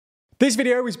This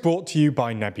video is brought to you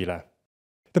by Nebula.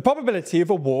 The probability of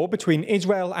a war between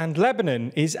Israel and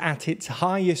Lebanon is at its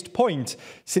highest point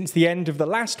since the end of the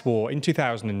last war in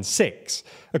 2006,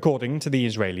 according to the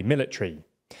Israeli military.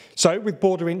 So, with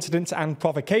border incidents and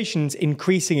provocations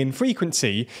increasing in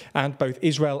frequency, and both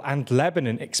Israel and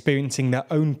Lebanon experiencing their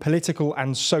own political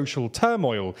and social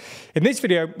turmoil, in this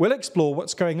video we'll explore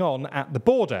what's going on at the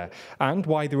border and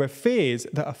why there are fears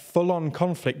that a full-on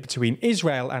conflict between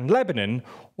Israel and Lebanon,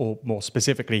 or more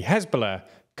specifically Hezbollah,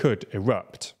 could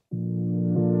erupt.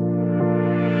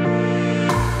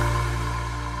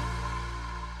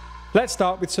 Let's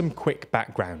start with some quick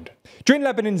background. During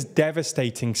Lebanon's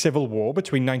devastating civil war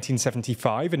between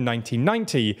 1975 and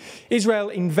 1990, Israel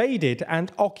invaded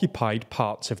and occupied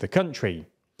parts of the country.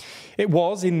 It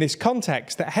was in this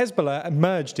context that Hezbollah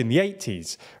emerged in the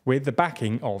 80s, with the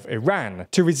backing of Iran,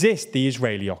 to resist the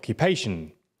Israeli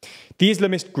occupation. The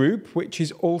Islamist group, which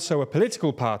is also a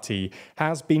political party,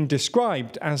 has been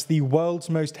described as the world's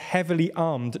most heavily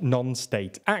armed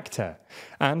non-state actor,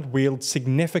 and wields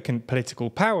significant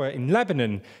political power in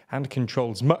Lebanon and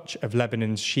controls much of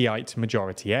Lebanon's Shiite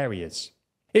majority areas.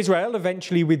 Israel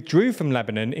eventually withdrew from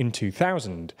Lebanon in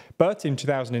 2000, but in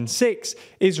 2006,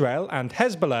 Israel and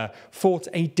Hezbollah fought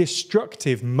a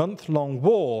destructive month-long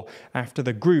war after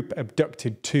the group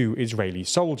abducted 2 Israeli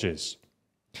soldiers.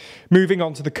 Moving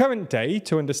on to the current day,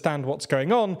 to understand what's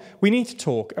going on, we need to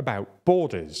talk about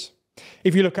borders.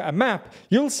 If you look at a map,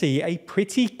 you'll see a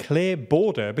pretty clear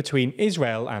border between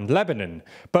Israel and Lebanon,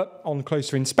 but on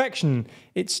closer inspection,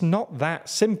 it's not that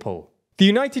simple. The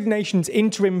United Nations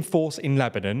Interim Force in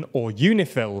Lebanon, or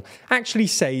UNIFIL, actually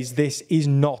says this is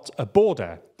not a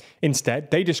border. Instead,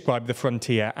 they describe the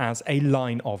frontier as a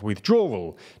line of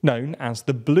withdrawal, known as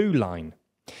the Blue Line.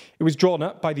 It was drawn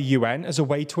up by the UN as a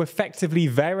way to effectively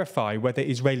verify whether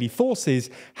Israeli forces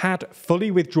had fully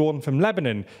withdrawn from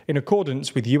Lebanon in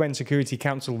accordance with UN Security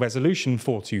Council Resolution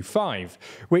 425,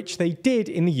 which they did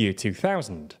in the year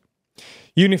 2000.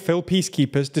 UNIFIL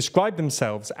peacekeepers describe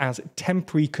themselves as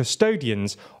temporary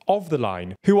custodians of the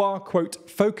line, who are, quote,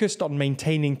 focused on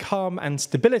maintaining calm and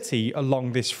stability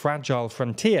along this fragile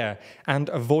frontier and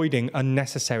avoiding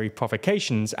unnecessary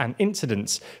provocations and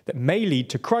incidents that may lead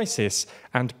to crisis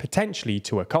and potentially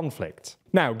to a conflict.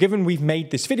 Now, given we've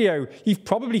made this video, you've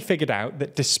probably figured out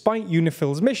that despite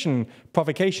UNIFIL's mission,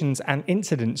 provocations and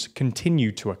incidents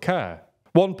continue to occur.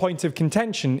 One point of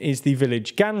contention is the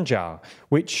village Ganjar,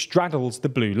 which straddles the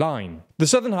Blue Line. The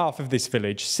southern half of this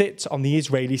village sits on the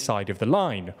Israeli side of the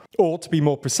line, or to be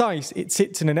more precise, it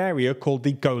sits in an area called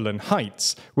the Golan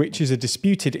Heights, which is a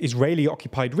disputed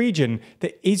Israeli-occupied region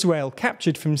that Israel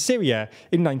captured from Syria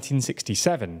in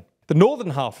 1967. The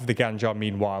northern half of the Ganjar,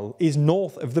 meanwhile, is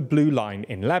north of the Blue Line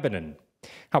in Lebanon.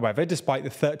 However, despite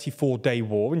the 34-day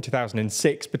war in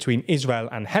 2006 between Israel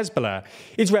and Hezbollah,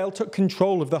 Israel took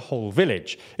control of the whole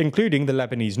village, including the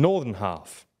Lebanese northern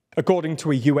half. According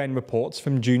to a UN report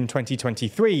from June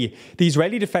 2023, the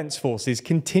Israeli Defense Forces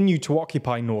continue to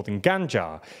occupy northern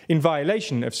Ganjar, in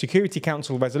violation of Security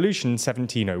Council Resolution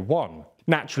 1701.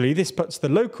 Naturally, this puts the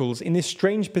locals in this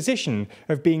strange position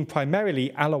of being primarily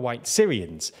Alawite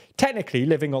Syrians, technically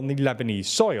living on the Lebanese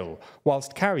soil,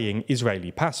 whilst carrying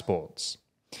Israeli passports.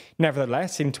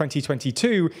 Nevertheless, in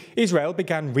 2022, Israel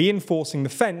began reinforcing the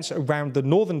fence around the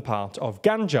northern part of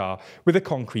Ganjar with a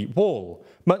concrete wall,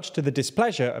 much to the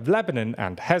displeasure of Lebanon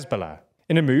and Hezbollah.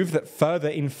 In a move that further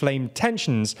inflamed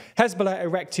tensions, Hezbollah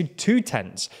erected 2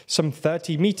 tents some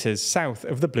 30 meters south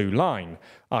of the Blue Line,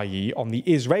 i.e. on the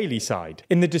Israeli side,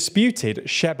 in the disputed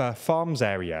Sheba Farms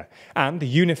area, and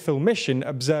the UNIFIL mission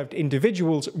observed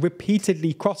individuals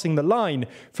repeatedly crossing the line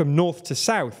from north to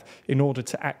south in order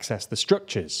to access the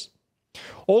structures.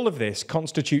 All of this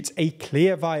constitutes a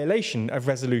clear violation of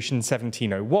Resolution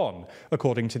 1701,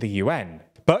 according to the UN.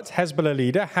 But Hezbollah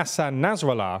leader Hassan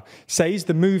Nasrallah says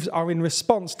the moves are in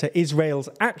response to Israel's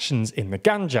actions in the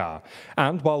Ganjar,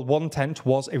 and while one tent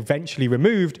was eventually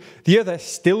removed, the other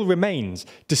still remains,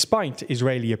 despite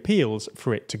Israeli appeals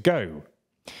for it to go.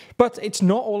 But it's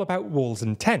not all about walls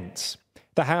and tents.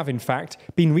 There have, in fact,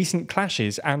 been recent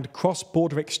clashes and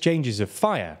cross-border exchanges of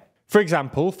fire. For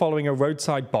example, following a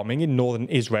roadside bombing in northern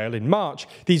Israel in March,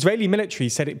 the Israeli military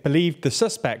said it believed the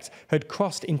suspect had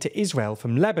crossed into Israel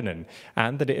from Lebanon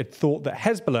and that it had thought that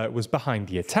Hezbollah was behind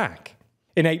the attack.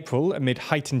 In April, amid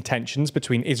heightened tensions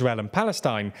between Israel and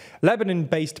Palestine,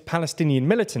 Lebanon-based Palestinian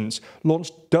militants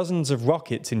launched dozens of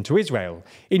rockets into Israel,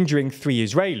 injuring 3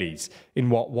 Israelis, in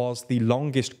what was the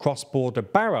longest cross-border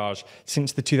barrage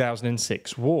since the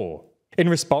 2006 war. In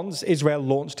response, Israel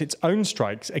launched its own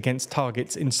strikes against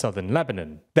targets in southern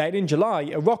Lebanon. Then in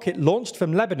July, a rocket launched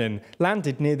from Lebanon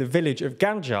landed near the village of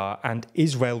Ganjar, and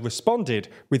Israel responded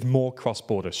with more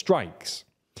cross-border strikes.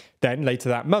 Then, later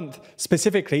that month,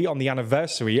 specifically on the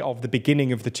anniversary of the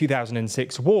beginning of the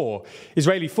 2006 war,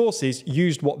 Israeli forces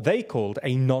used what they called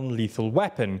a non-lethal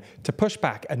weapon to push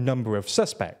back a number of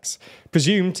suspects,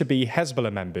 presumed to be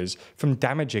Hezbollah members, from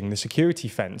damaging the security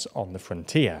fence on the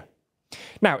frontier.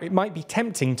 Now, it might be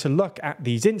tempting to look at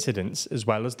these incidents, as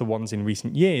well as the ones in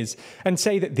recent years, and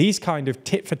say that these kind of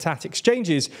tit-for-tat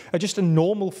exchanges are just a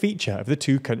normal feature of the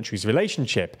two countries'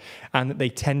 relationship, and that they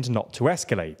tend not to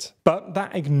escalate. But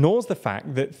that ignores the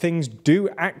fact that things do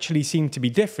actually seem to be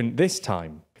different this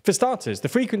time. For starters, the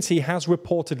frequency has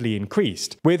reportedly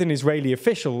increased, with an Israeli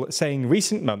official saying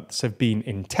recent months have been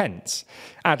intense,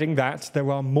 adding that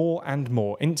there are more and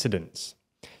more incidents.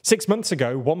 6 months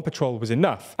ago, 1 patrol was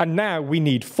enough, and now we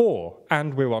need 4,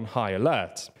 and we're on high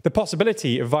alert. The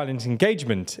possibility of violent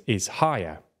engagement is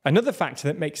higher. Another factor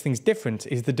that makes things different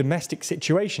is the domestic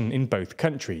situation in both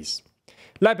countries.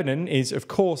 Lebanon is, of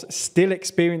course, still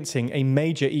experiencing a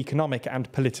major economic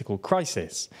and political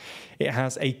crisis. It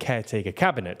has a caretaker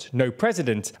cabinet, no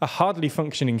president, a hardly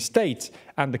functioning state,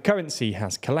 and the currency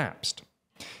has collapsed.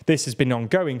 This has been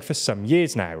ongoing for some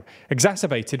years now,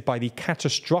 exacerbated by the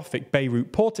catastrophic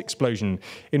Beirut port explosion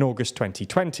in August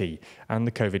 2020 and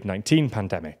the COVID-19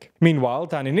 pandemic. Meanwhile,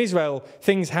 down in Israel,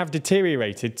 things have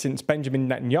deteriorated since Benjamin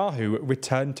Netanyahu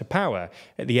returned to power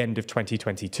at the end of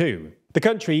 2022. The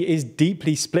country is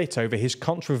deeply split over his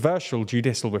controversial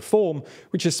judicial reform,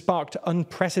 which has sparked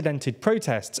unprecedented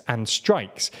protests and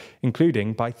strikes,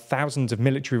 including by thousands of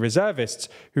military reservists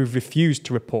who've refused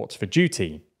to report for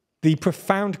duty. The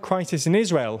profound crisis in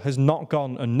Israel has not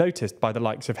gone unnoticed by the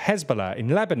likes of Hezbollah in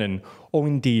Lebanon, or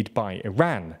indeed by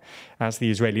Iran, as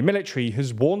the Israeli military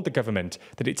has warned the government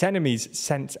that its enemies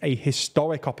sense a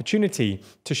historic opportunity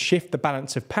to shift the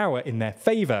balance of power in their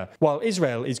favour, while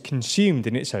Israel is consumed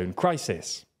in its own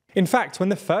crisis. In fact, when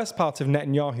the first part of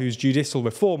Netanyahu's judicial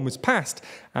reform was passed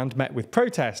and met with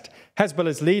protest,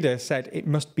 Hezbollah's leader said it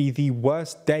must be the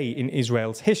worst day in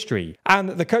Israel's history, and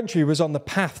that the country was on the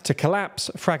path to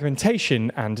collapse,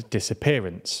 fragmentation, and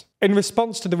disappearance. In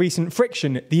response to the recent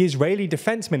friction, the Israeli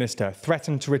defense minister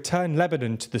threatened to return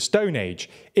Lebanon to the Stone Age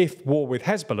if war with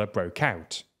Hezbollah broke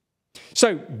out.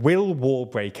 So, will war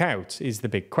break out, is the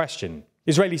big question.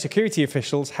 Israeli security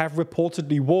officials have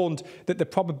reportedly warned that the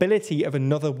probability of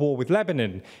another war with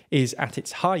Lebanon is at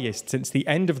its highest since the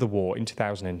end of the war in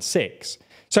 2006.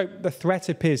 So the threat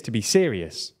appears to be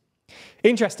serious.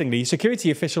 Interestingly,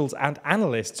 security officials and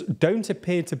analysts don't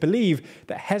appear to believe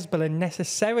that Hezbollah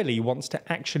necessarily wants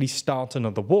to actually start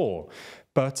another war,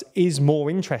 but is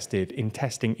more interested in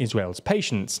testing Israel's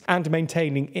patience and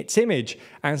maintaining its image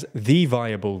as the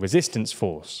viable resistance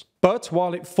force. But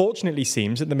while it fortunately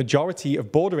seems that the majority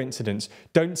of border incidents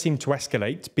don't seem to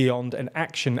escalate beyond an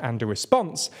action and a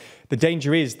response, the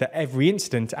danger is that every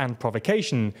incident and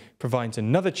provocation provides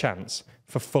another chance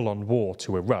for full-on war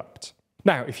to erupt.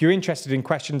 Now, if you're interested in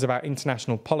questions about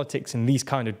international politics and these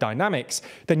kind of dynamics,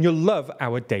 then you'll love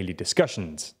our daily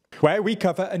discussions, where we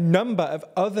cover a number of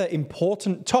other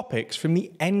important topics from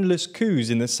the endless coups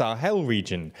in the Sahel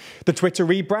region, the Twitter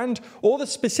rebrand, or the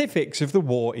specifics of the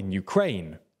war in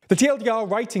Ukraine. The TLDR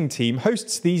writing team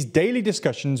hosts these daily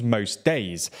discussions most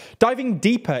days, diving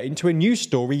deeper into a news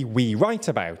story we write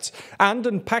about, and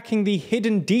unpacking the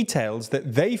hidden details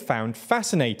that they found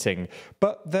fascinating,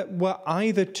 but that were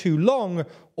either too long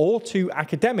or too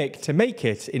academic to make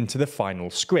it into the final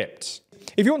script.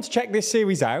 If you want to check this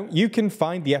series out, you can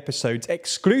find the episodes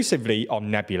exclusively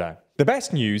on Nebula. The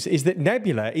best news is that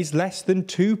Nebula is less than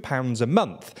 £2 a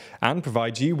month and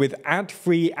provides you with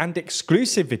ad-free and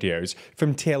exclusive videos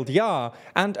from TLDR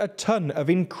and a ton of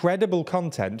incredible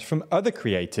content from other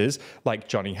creators like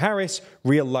Johnny Harris,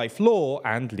 Real Life Law,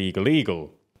 and Legal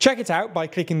Eagle. Check it out by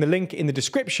clicking the link in the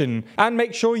description and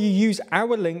make sure you use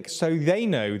our link so they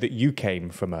know that you came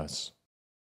from us.